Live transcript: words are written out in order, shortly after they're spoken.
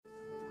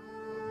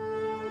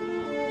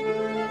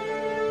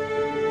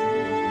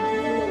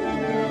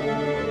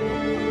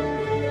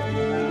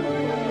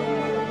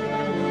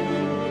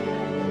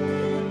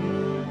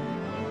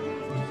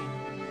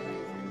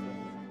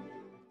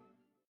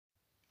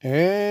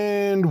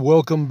And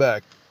welcome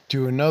back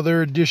to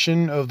another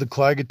edition of the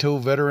Klagetoh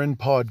Veteran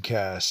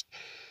Podcast.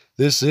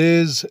 This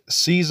is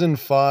Season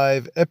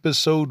 5,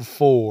 Episode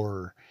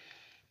 4.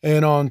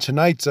 And on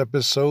tonight's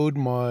episode,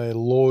 my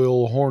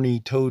loyal horny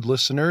toad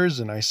listeners,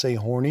 and I say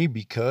horny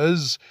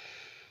because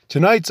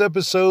tonight's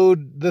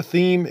episode, the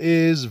theme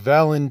is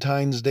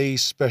Valentine's Day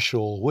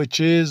Special, which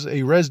is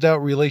a Rezzed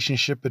Out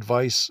Relationship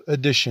Advice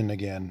edition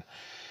again.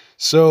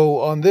 So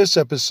on this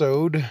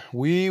episode,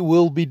 we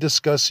will be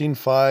discussing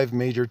 5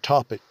 major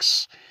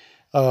topics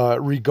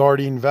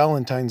regarding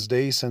Valentine's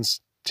Day,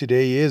 since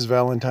today is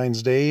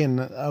Valentine's Day,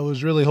 and I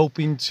was really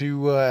hoping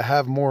to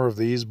have more of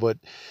these,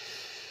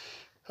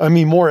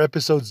 more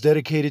episodes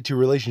dedicated to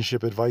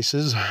relationship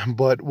advices,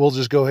 but we'll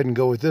just go ahead and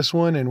go with this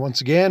one. And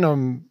once again,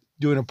 I'm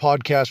doing a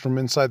podcast from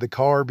inside the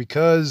car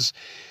because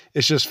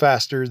it's just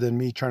faster than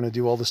me trying to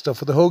do all the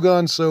stuff with the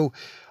Hogan. So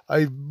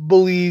I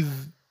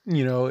believe,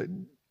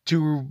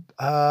 to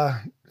a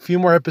few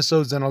more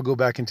episodes, then I'll go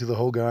back into the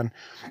Hogan,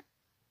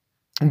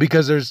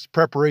 because there's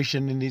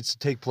preparation that needs to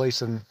take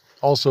place, and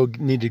also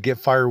need to get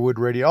firewood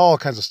ready, all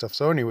kinds of stuff.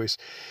 So anyways,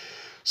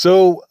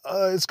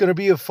 it's going to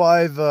be a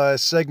 5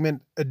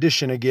 segment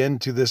addition again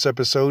to this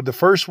episode. The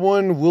first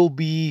one will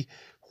be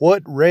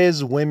what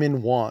Rez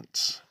Women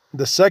Want.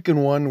 The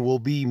second one will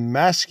be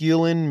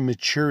masculine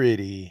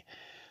maturity.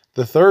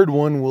 The third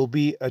one will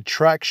be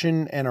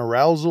attraction and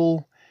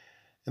arousal.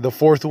 The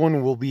fourth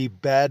one will be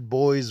bad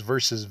boys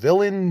versus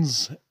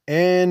villains.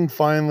 And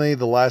finally,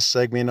 the last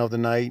segment of the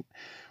night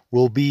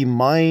will be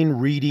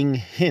mind reading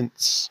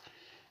hints.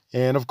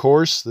 And of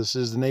course, this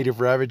is the Native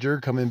Ravager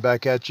coming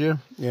back at you.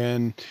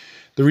 And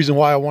the reason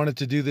why I wanted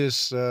to do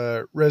this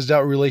Rezzed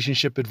Out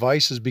Relationship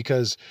Advice is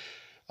because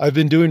I've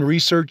been doing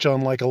research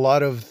on a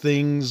lot of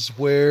things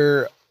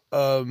where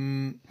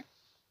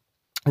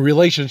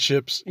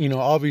relationships,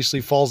 obviously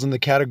falls in the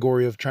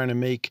category of trying to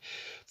make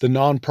the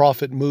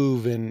nonprofit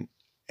move, and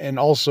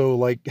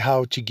also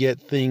how to get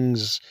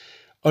things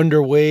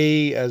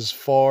underway as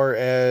far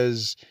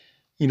as,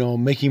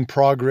 making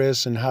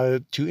progress and how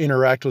to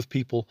interact with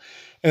people.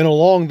 And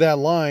along that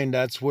line,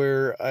 that's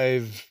where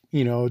I've,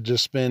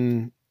 just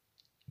been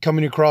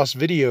coming across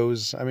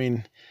videos.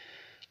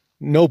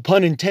 No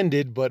pun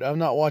intended, but I'm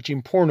not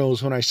watching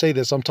pornos when I say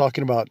this. I'm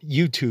talking about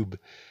YouTube.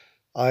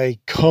 I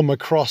come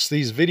across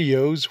these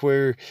videos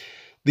where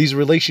these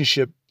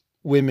relationship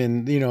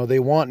women, they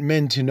want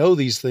men to know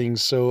these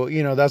things. So,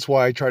 that's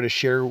why I try to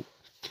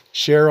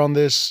share on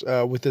this,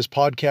 with this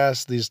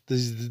podcast,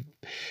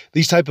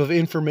 these type of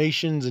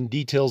informations and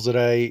details that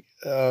I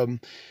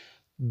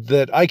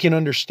can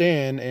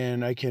understand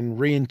and I can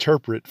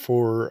reinterpret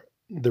for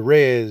the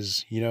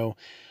Rez. The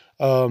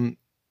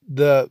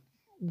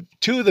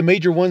 2 of the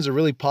major ones that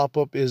really pop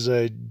up is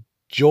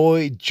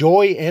Joy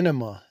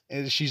Enema.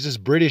 She's this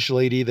British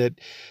lady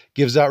that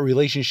gives out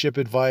relationship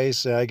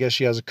advice. I guess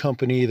she has a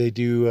company. They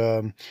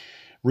do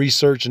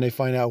research and they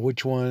find out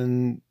which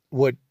one,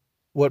 what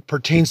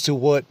pertains to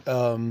what.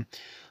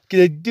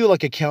 They do a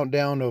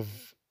countdown of,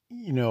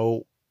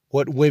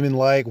 what women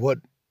like, what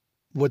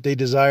they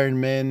desire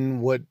in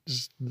men,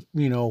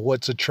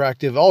 what's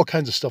attractive, all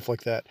kinds of stuff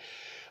like that.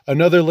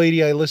 Another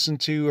lady I listened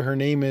to, her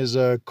name is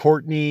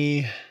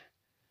Courtney.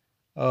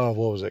 What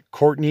was it?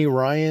 Courtney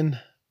Ryan.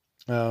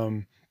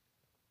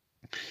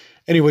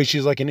 Anyway,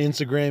 she's an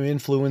Instagram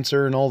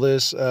influencer and all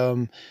this.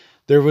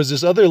 There was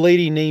this other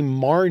lady named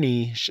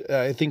Marnie.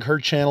 I think her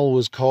channel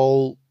was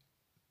called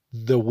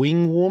The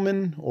Wing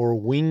Woman or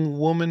Wing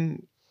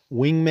Woman,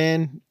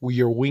 Wingman,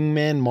 your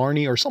Wingman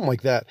Marnie or something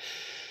like that.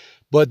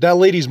 But that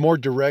lady's more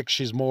direct.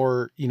 She's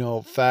more,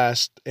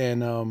 fast,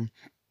 and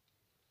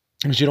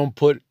she don't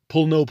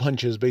pull no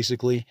punches,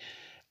 basically.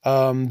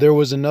 There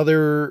was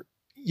another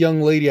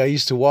young lady I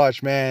used to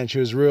watch. Man, she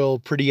was real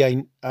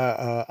pretty,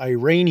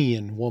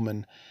 Iranian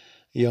woman,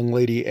 young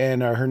lady,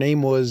 and her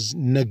name was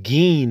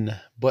Nagin,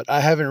 but I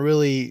haven't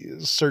really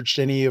searched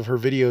any of her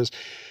videos.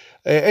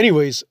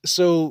 Anyways,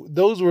 so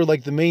those were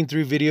the main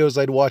 3 videos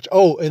I'd watch.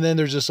 Oh, and then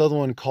there's this other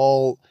one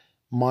called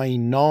My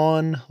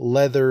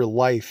Non-Leather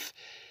Life.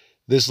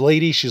 This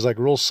lady, she's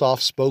real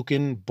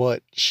soft-spoken,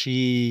 but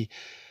she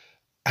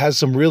has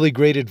some really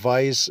great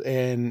advice,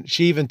 and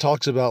she even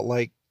talks about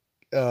when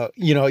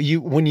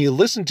you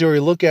listen to her,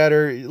 you look at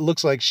her, it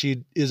looks like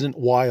she isn't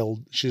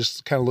wild. She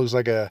just kind of looks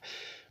like a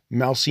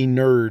mousy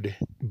nerd.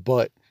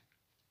 But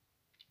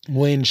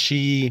when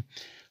she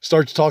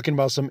starts talking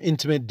about some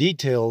intimate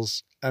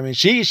details,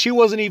 she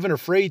wasn't even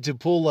afraid to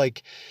pull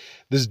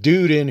this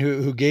dude in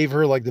who gave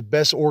her the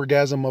best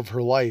orgasm of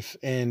her life.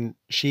 And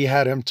she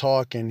had him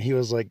talk, and he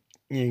was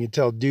you can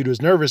tell dude was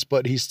nervous,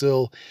 but he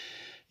still,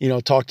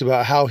 talked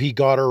about how he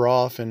got her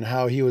off and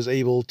how he was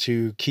able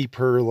to keep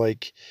her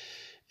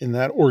in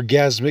that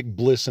orgasmic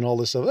bliss and all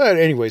this stuff.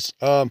 Anyways,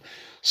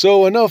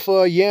 so enough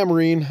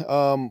yammering.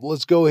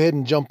 Let's go ahead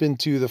and jump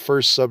into the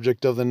first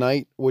subject of the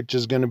night, which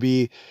is going to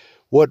be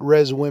what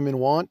Rez Women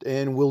Want,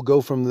 and we'll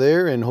go from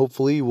there, and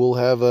hopefully we'll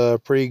have a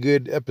pretty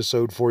good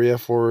episode for you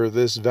for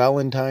this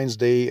Valentine's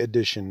Day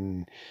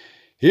edition.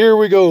 Here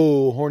we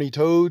go, horny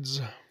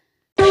toads.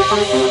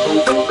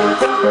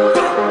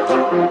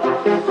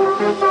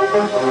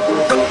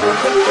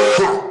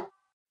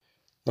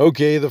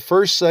 Okay, the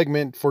first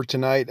segment for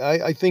tonight,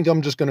 I think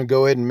I'm just going to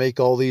go ahead and make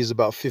all these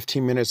about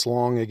 15 minutes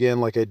long again,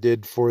 like I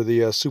did for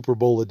the Super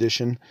Bowl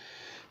edition.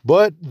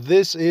 But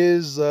this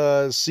is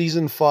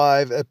season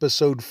 5,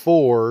 episode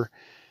 4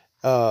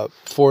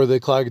 for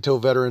the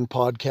Klagetoh Veteran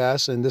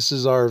Podcast, and this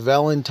is our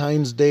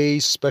Valentine's Day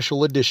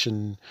special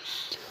edition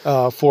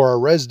for our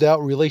Resed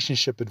Out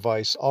Relationship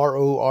Advice,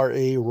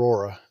 RORA,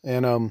 Rora.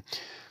 And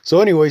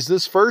so, anyways,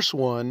 this first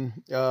one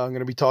I'm going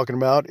to be talking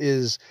about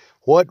is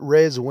what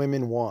Rez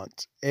Women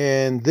Want.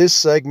 And this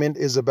segment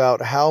is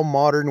about how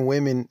modern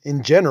women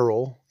in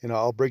general,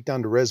 I'll break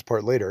down the Rez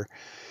part later,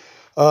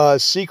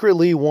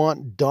 secretly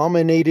want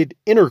dominated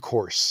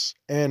intercourse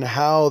and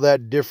how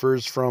that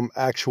differs from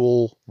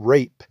actual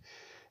rape.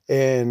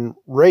 And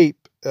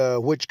rape,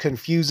 which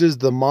confuses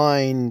the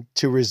mind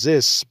to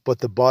resist, but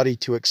the body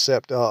to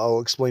accept.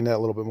 I'll explain that a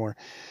little bit more.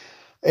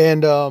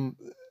 And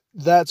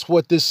that's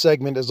what this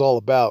segment is all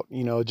about,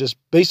 just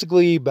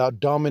basically about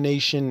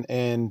domination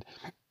and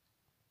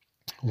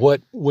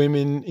what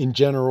women in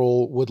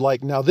general would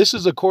like. Now, this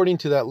is according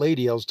to that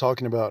lady I was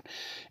talking about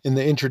in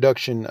the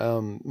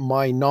introduction,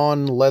 My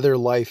Non-Leather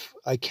Life.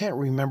 I can't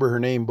remember her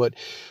name, but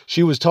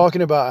she was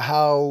talking about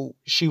how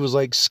she was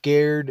like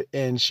scared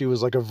and she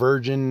was like a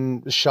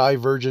virgin, shy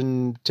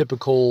virgin,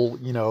 typical,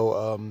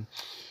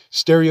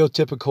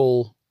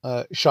 stereotypical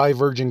shy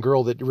virgin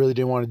girl that really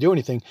didn't want to do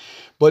anything.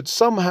 But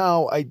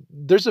somehow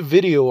there's a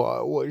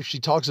video where she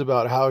talks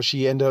about how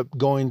she ended up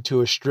going to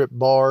a strip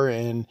bar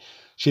and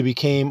she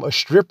became a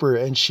stripper,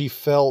 and she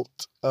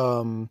felt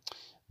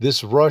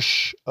this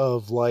rush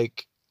of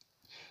like,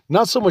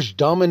 not so much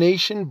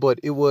domination, but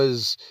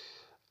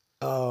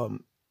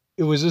um,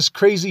 it was this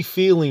crazy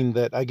feeling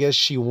that I guess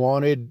she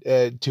wanted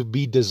to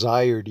be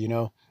desired,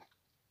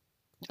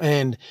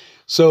 And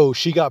so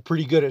she got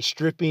pretty good at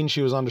stripping.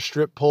 She was on the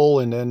strip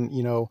pole, and then,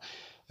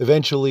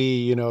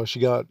 eventually,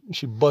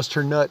 she bust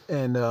her nut,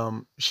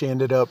 and she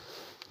ended up,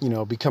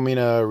 becoming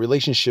a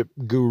relationship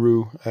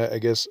guru, I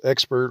guess,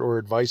 expert or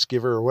advice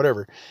giver or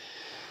whatever.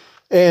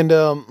 And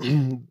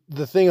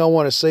the thing I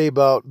want to say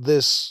about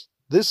this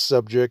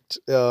subject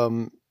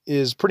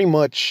is pretty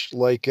much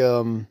like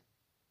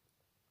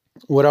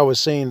what I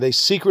was saying. They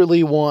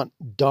secretly want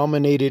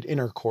dominated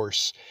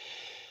intercourse,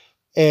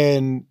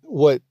 and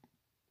what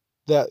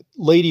that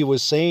lady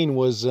was saying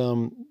was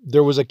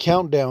there was a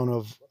countdown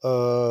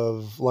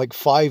of like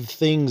 5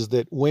 things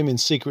that women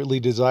secretly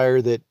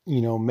desire that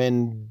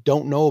men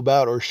don't know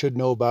about or should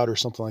know about or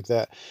something like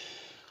that.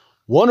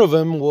 One of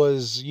them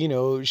was,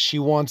 she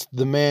wants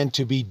the man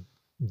to be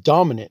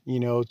dominant,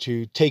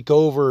 to take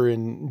over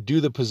and do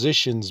the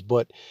positions.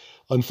 But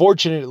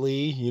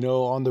unfortunately,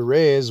 on the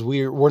res,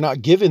 we're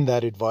not given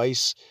that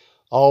advice.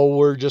 All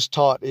we're just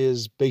taught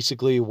is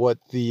basically what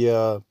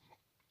the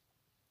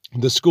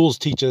schools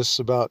teach us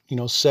about,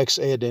 sex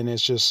ed, and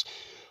it's just,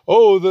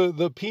 oh,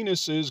 the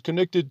penis is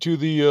connected to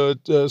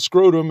the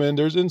scrotum, and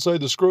there's inside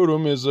the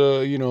scrotum is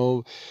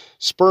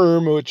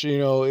sperm, which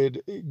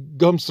it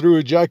comes through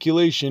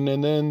ejaculation,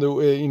 and then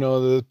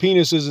the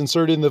penis is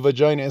inserted in the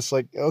vagina. It's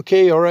like,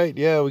 okay, all right,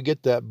 yeah, we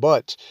get that,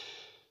 but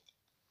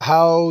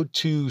how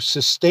to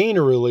sustain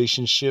a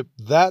relationship,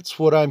 that's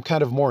what I'm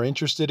kind of more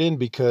interested in,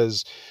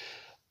 because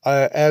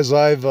as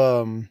I've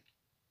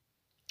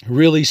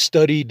really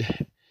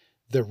studied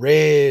the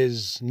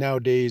res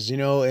nowadays,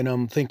 and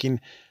I'm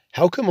thinking,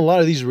 how come a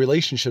lot of these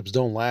relationships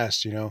don't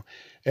last,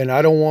 and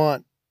I don't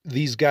want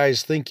these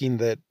guys thinking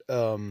that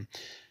I'm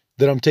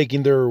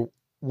taking their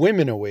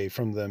women away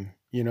from them.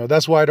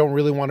 That's why I don't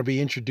really want to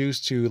be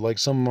introduced to like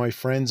some of my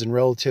friends and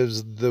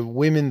relatives, the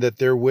women that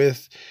they're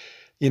with.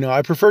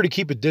 I prefer to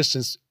keep a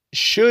distance.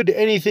 Should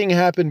anything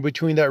happen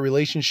between that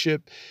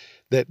relationship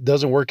that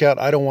doesn't work out,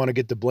 I don't want to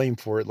get the blame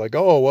for it. Like,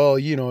 oh, well,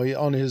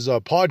 on his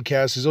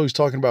podcast, he's always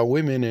talking about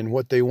women and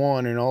what they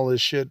want and all this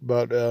shit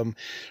about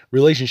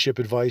relationship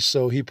advice.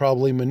 So he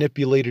probably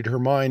manipulated her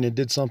mind and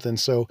did something.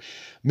 So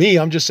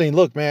I'm just saying,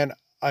 look, man,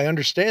 I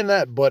understand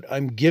that, but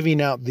I'm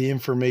giving out the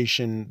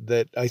information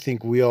that I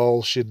think we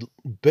all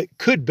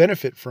could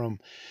benefit from.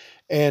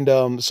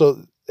 And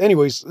so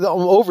anyways, I'm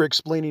over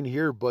explaining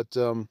here, but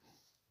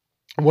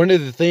one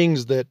of the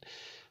things that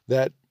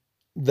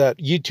that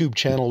YouTube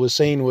channel was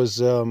saying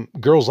was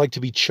girls like to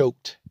be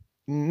choked.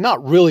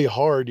 Not really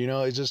hard,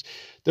 it's just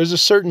there's a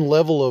certain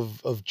level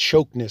of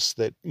chokeness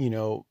that,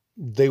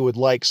 they would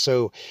like.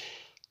 So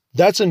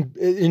that's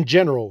in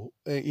general,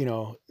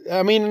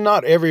 I mean,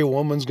 not every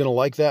woman's going to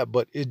like that,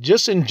 but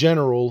just in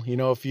general,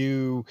 if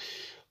you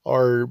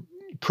are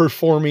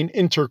performing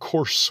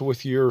intercourse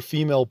with your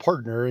female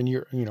partner and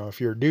if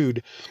you're a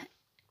dude,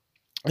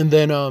 and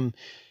then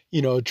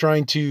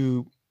trying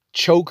to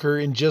choke her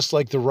in just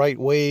like the right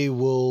way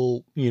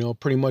will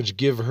pretty much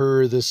give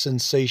her the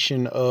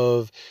sensation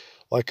of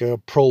like a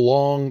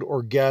prolonged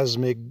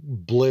orgasmic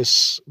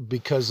bliss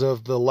because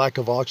of the lack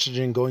of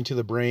oxygen going to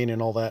the brain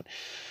and all that.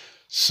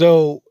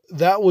 So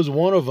that was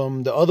one of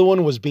them. The other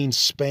one was being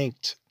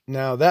spanked.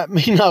 Now that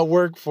may not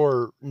work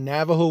for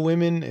Navajo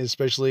women,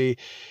 especially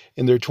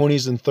in their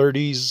 20s and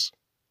 30s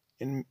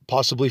and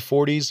possibly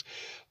 40s,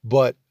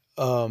 but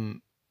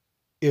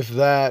if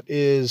that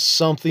is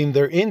something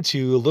they're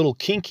into, a little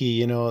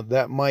kinky,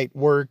 that might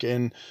work.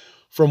 And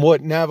from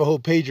what Navajo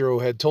Pedro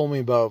had told me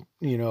about,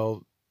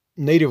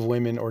 Native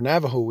women or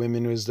Navajo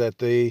women, is that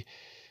they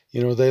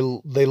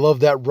love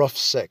that rough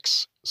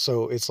sex.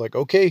 So it's like,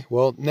 okay,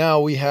 well, now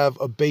we have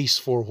a base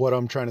for what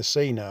I'm trying to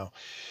say now.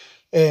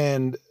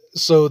 And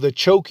so the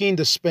choking,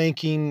 the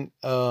spanking,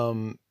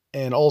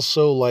 and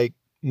also like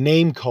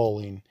name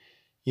calling,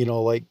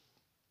 like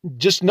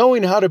just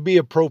knowing how to be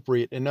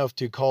appropriate enough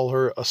to call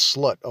her a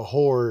slut, a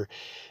whore,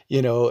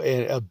 and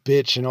a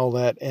bitch and all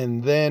that.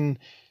 And then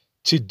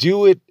to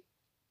do it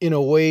in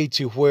a way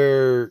to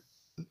where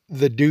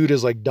the dude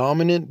is like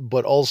dominant,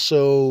 but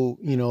also,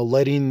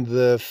 letting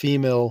the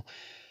female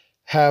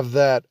have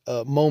that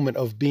moment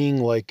of being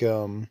like,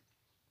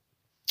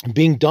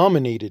 being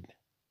dominated.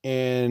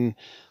 And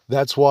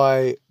that's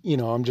why,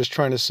 I'm just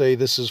trying to say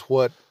this is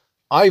what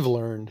I've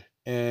learned.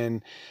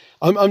 And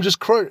I'm just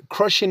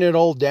crushing it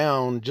all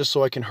down just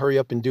so I can hurry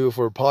up and do it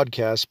for a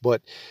podcast.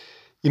 But,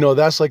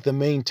 that's like the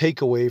main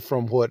takeaway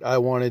from what I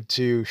wanted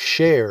to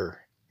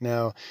share.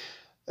 Now,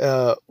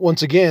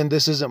 once again,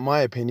 this isn't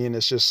my opinion.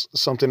 It's just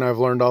something I've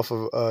learned off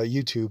of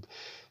YouTube.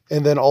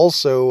 And then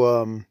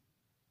also,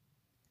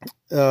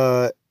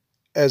 uh,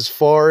 as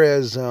far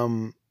as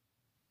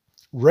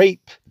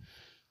rape,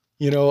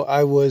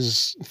 I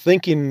was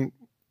thinking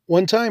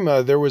one time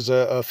there was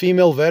a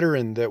female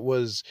veteran that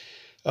was,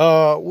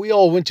 we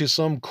all went to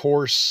some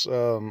course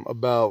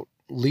about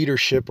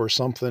leadership or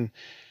something.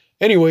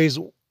 Anyways,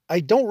 I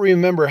don't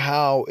remember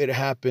how it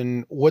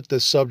happened, what the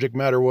subject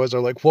matter was,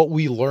 or like what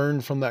we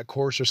learned from that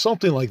course or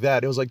something like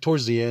that. It was like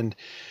towards the end.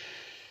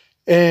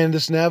 And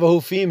this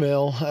Navajo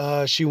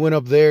female, she went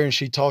up there and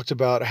she talked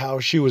about how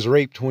she was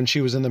raped when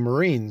she was in the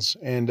Marines.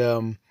 And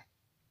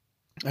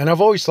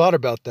I've always thought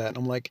about that.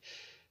 I'm like,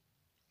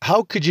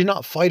 how could you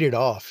not fight it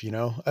off?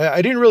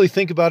 I didn't really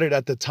think about it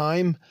at the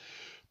time,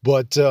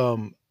 but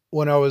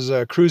when I was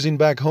cruising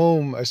back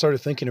home, I started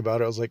thinking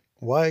about it. I was like,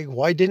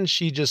 why didn't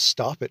she just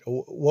stop it?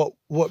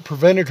 What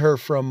prevented her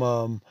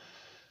from,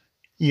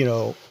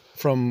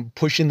 from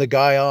pushing the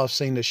guy off,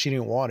 saying that she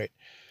didn't want it?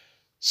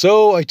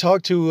 So I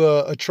talked to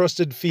a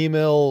trusted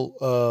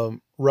female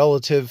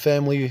relative,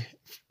 family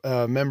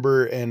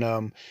member, and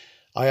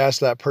I asked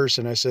that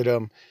person. I said,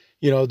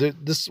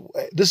 this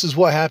is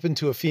what happened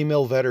to a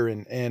female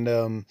veteran, and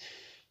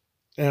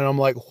I'm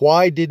like,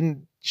 why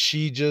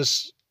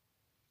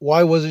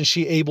wasn't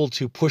she able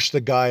to push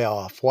the guy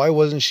off? Why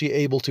wasn't she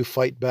able to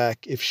fight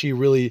back if she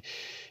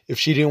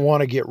didn't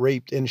want to get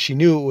raped and she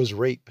knew it was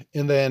rape?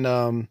 And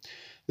then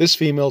this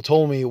female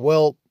told me,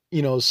 well,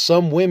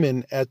 some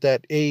women at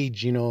that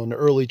age, in the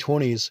early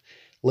 20s,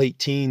 late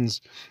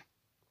teens,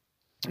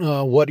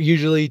 what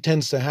usually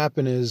tends to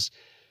happen is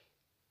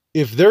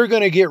if they're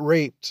going to get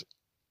raped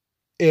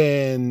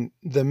and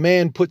the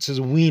man puts his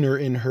wiener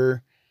in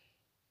her,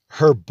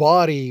 her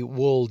body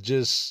will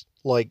just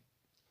like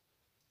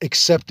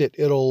accept it.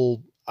 I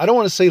don't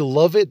want to say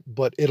love it,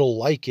 but it'll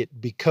like it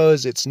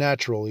because it's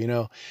natural.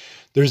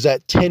 There's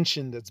that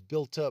tension that's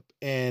built up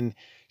and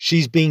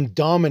she's being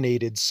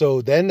dominated.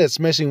 So then that's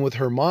messing with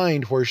her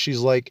mind where she's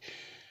like,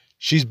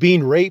 she's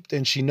being raped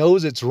and she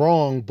knows it's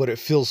wrong, but it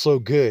feels so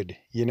good,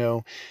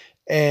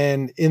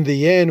 And in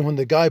the end, when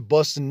the guy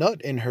busts a nut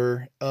in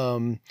her,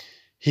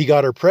 he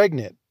got her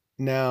pregnant.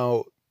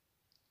 Now,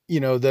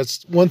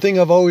 that's one thing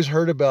I've always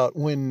heard about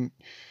when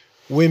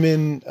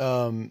women,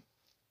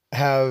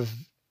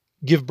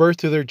 give birth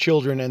to their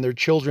children and their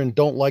children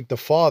don't like the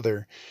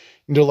father.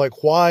 And they're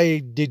like,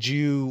 why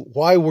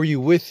were you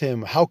with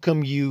him? How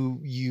come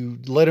you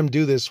let him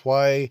do this?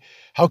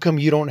 How come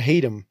you don't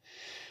hate him?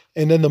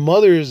 And then the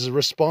mother's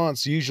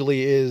response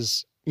usually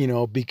is,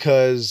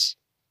 because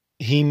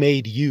he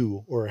made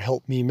you or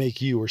helped me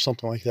make you or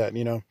something like that,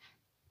 And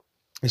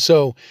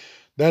so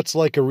that's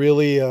like a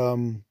really,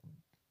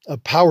 a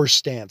power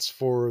stance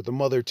for the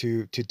mother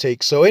to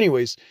take. So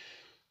anyways,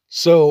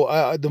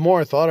 so the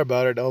more I thought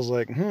about it, I was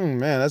like, man,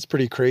 that's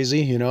pretty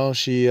crazy.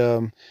 She,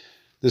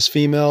 this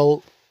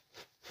female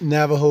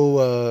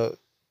Navajo,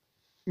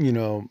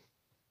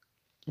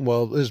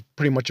 well, is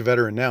pretty much a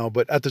veteran now,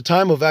 but at the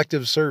time of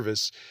active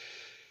service,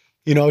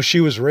 she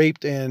was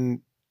raped.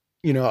 And,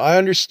 I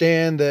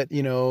understand that,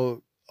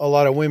 a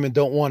lot of women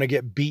don't want to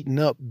get beaten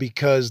up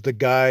because the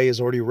guy is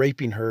already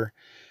raping her.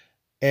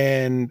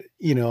 And,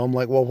 I'm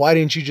like, well, why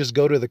didn't you just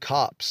go to the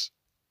cops?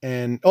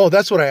 And, oh,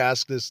 that's what I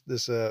asked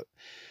this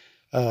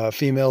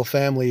female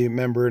family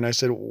member. And I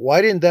said,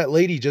 why didn't that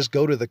lady just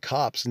go to the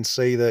cops and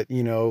say that,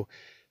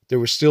 there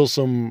was still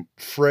some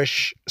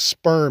fresh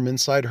sperm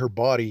inside her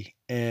body?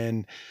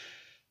 And,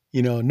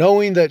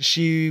 knowing that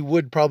she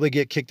would probably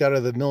get kicked out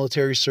of the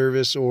military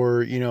service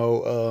or,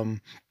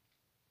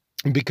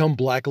 become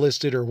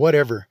blacklisted or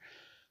whatever,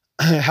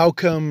 how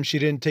come she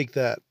didn't take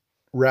that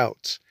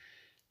route?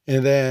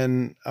 And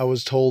then I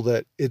was told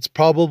that it's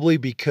probably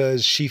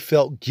because she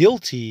felt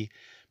guilty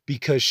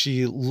because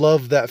she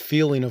loved that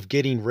feeling of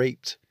getting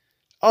raped.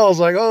 I was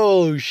like,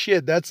 oh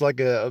shit, that's like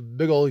a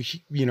big old,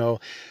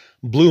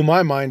 blew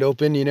my mind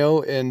open,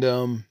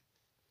 And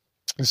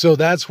so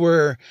that's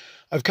where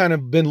I've kind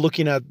of been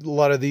looking at a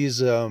lot of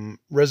these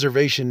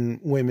reservation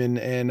women,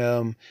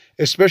 and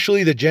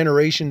especially the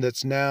generation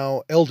that's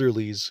now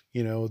elderlies,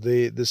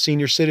 the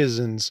senior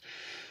citizens.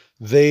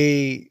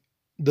 They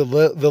the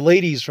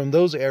ladies from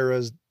those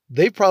eras,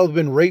 they've probably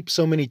been raped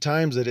so many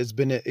times that it's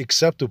been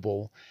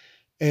acceptable.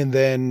 And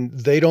then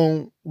they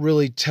don't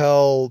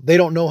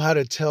know how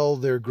to tell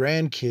their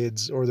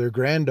grandkids or their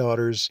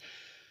granddaughters,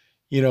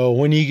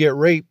 when you get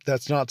raped,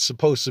 that's not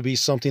supposed to be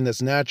something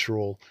that's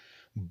natural.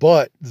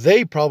 But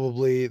they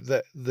probably,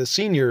 the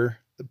senior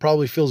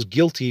probably feels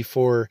guilty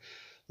for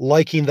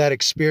liking that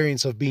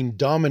experience of being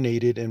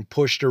dominated and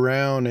pushed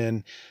around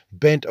and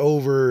bent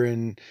over,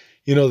 and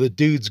the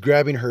dude's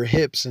grabbing her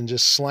hips and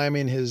just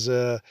slamming his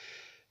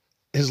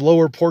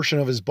lower portion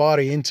of his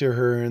body into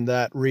her, and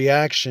that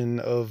reaction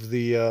of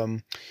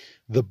the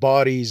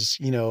body's,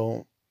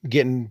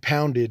 getting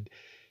pounded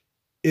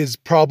is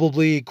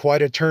probably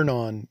quite a turn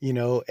on,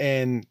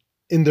 and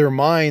in their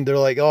mind, they're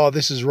like, oh,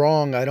 this is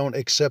wrong. I don't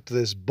accept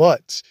this.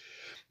 But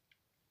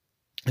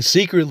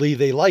secretly,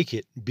 they like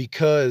it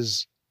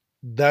because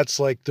that's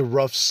like the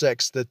rough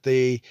sex that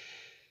they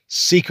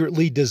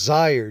secretly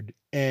desired.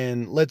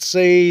 And let's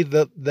say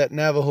that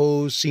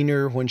Navajo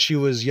senior, when she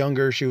was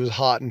younger, she was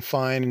hot and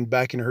fine and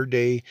back in her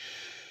day,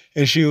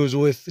 and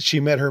she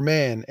met her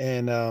man,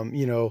 and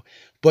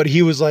but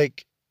he was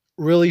like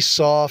really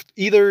soft.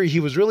 Either he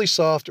was really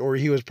soft or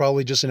he was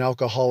probably just an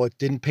alcoholic,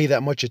 didn't pay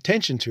that much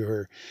attention to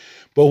her.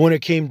 But when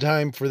it came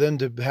time for them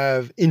to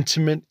have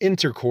intimate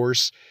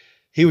intercourse,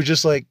 he was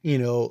just like,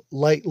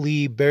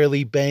 lightly,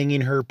 barely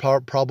banging her,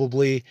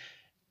 probably,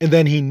 and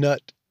then he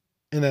nut,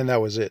 and then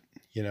that was it,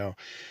 you know.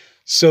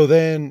 So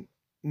then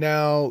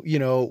now,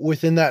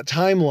 within that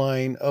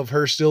timeline of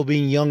her still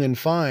being young and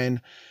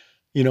fine,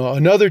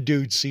 another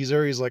dude sees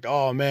her. He's like,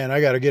 oh man,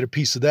 I got to get a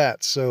piece of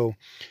that. So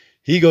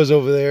he goes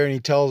over there and he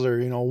tells her,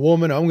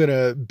 woman, I'm going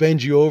to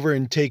bend you over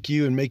and take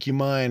you and make you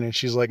mine. And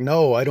she's like,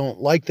 no, I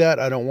don't like that.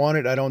 I don't want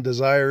it. I don't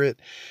desire it.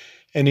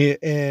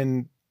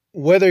 And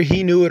whether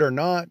he knew it or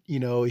not,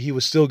 he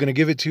was still going to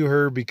give it to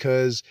her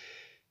because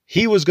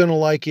he was going to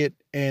like it.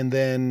 And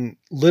then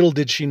little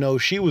did she know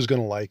she was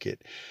going to like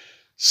it.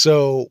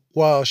 So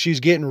while she's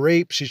getting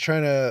raped, she's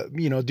trying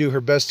to, do her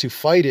best to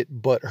fight it,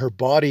 but her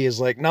body is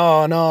like,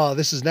 no, no,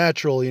 this is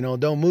natural,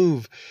 don't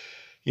move,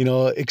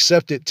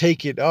 accept it,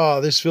 take it.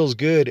 Oh, this feels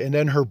good. And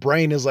then her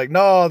brain is like,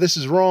 no, this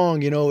is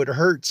wrong. It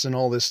hurts and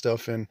all this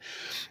stuff. And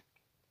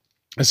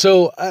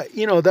so,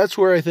 that's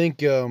where I think,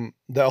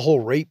 that whole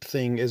rape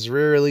thing is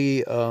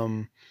really,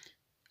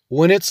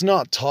 when it's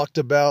not talked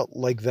about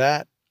like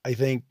that, I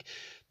think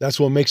that's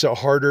what makes it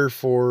harder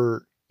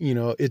for,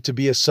 it to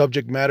be a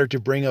subject matter to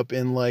bring up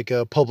in like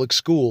a public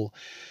school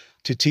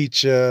to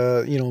teach,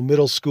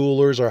 middle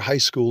schoolers or high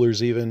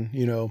schoolers even,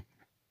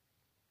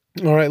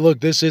 all right, look,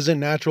 this isn't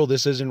natural.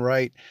 This isn't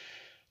right.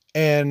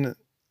 And,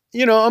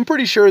 I'm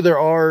pretty sure there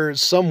are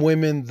some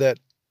women that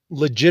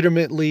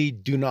legitimately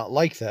do not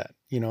like that.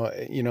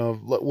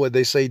 What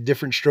they say,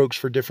 different strokes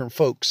for different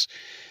folks.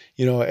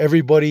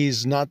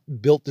 Everybody's not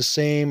built the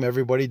same.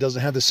 Everybody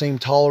doesn't have the same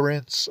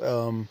tolerance.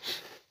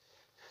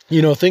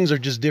 Things are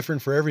just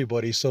different for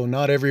everybody. So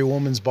not every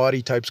woman's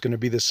body type's going to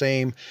be the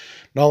same.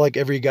 Not like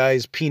every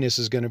guy's penis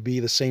is going to be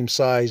the same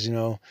size.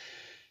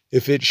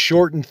 If it's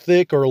short and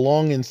thick or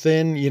long and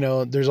thin,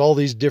 there's all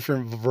these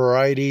different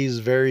varieties,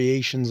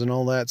 variations and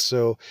all that.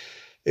 So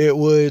it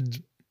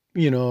would,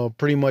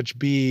 pretty much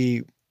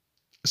be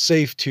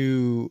safe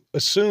to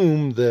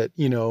assume that,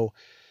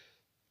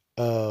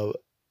 uh,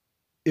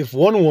 if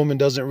one woman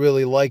doesn't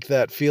really like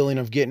that feeling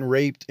of getting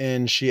raped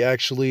and she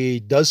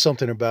actually does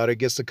something about it,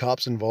 gets the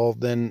cops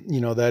involved, then,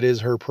 that is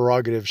her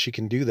prerogative. She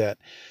can do that.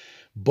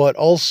 But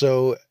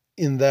also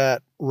in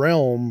that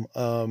realm,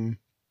 and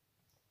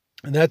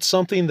that's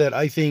something that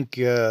I think,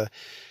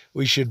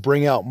 we should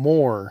bring out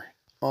more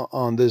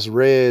on this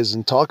Rez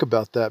and talk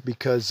about that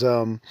because,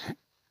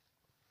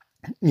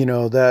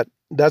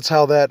 that's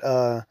how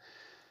that,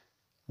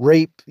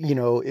 rape,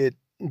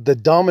 the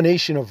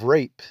domination of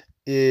rape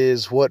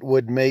is what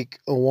would make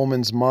a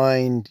woman's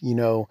mind,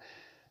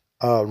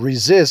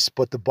 resist,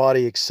 but the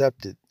body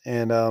accept it.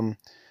 And,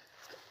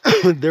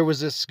 there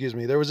was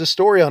a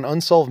story on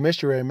Unsolved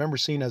Mystery I remember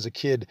seeing as a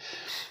kid.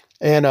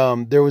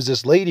 And, there was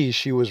this lady,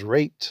 she was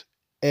raped,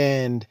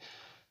 and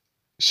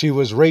she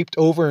was raped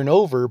over and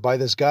over by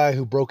this guy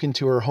who broke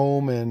into her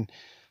home, and,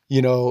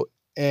 you know,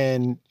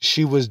 and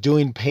she was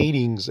doing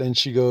paintings, and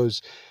she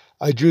goes,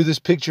 I drew this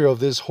picture of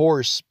this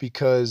horse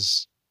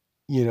because,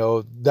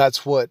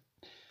 that's what,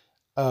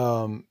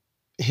 um,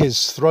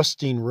 his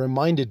thrusting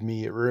reminded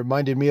me. It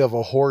reminded me of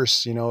a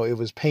horse, it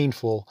was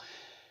painful.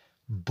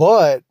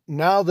 But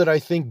now that I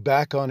think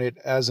back on it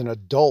as an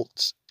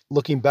adult,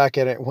 looking back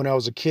at it when I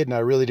was a kid and I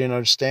really didn't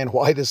understand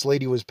why this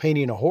lady was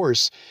painting a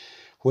horse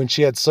when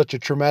she had such a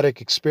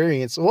traumatic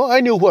experience. Well, I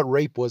knew what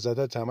rape was at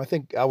that time. I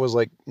think I was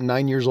like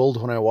 9 years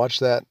old when I watched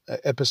that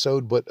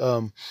episode, but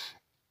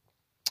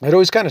it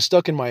always kind of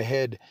stuck in my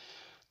head.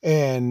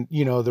 And,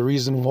 the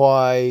reason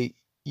why,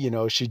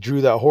 she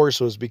drew that horse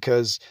was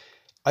because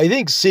I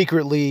think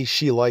secretly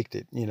she liked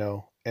it,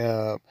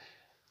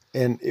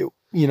 And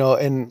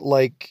and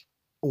like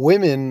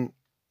women,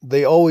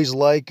 they always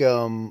like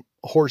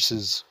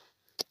horses,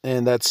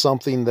 and that's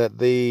something that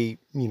they,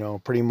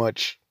 pretty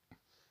much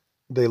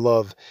they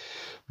love.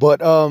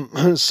 But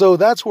so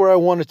that's where I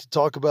wanted to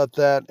talk about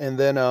that. And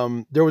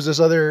then there was this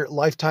other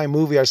Lifetime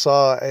movie I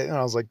saw, and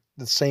I was like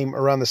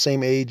around the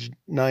same age,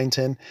 9,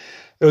 10.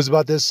 It was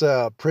about this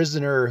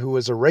prisoner who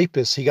was a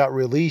rapist. He got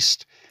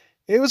released.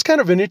 It was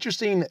kind of an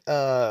interesting,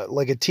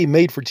 like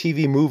made for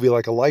TV movie,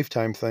 like a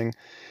Lifetime thing.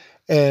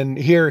 And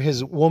here,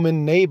 his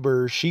woman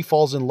neighbor, she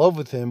falls in love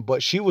with him,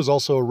 but she was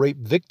also a rape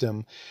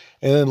victim.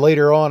 And then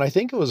later on, I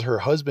think it was her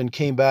husband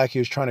came back. He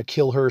was trying to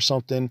kill her or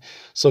something.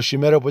 So she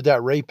met up with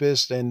that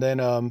rapist. And then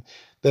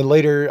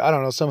later, I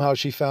don't know, somehow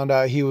she found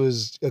out he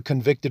was a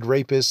convicted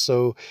rapist.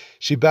 So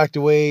she backed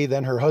away.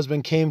 Then her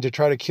husband came to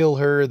try to kill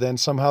her. Then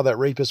somehow that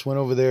rapist went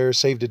over there,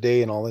 saved the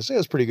day and all this. It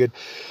was pretty good.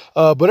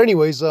 But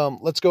anyways,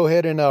 let's go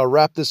ahead and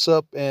wrap this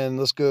up, and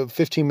let's go.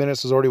 15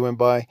 minutes has already went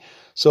by.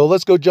 So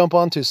let's go jump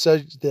on to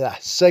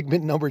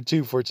segment number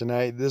 2 for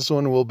tonight. This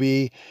one will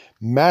be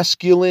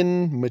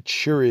masculine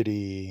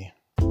maturity.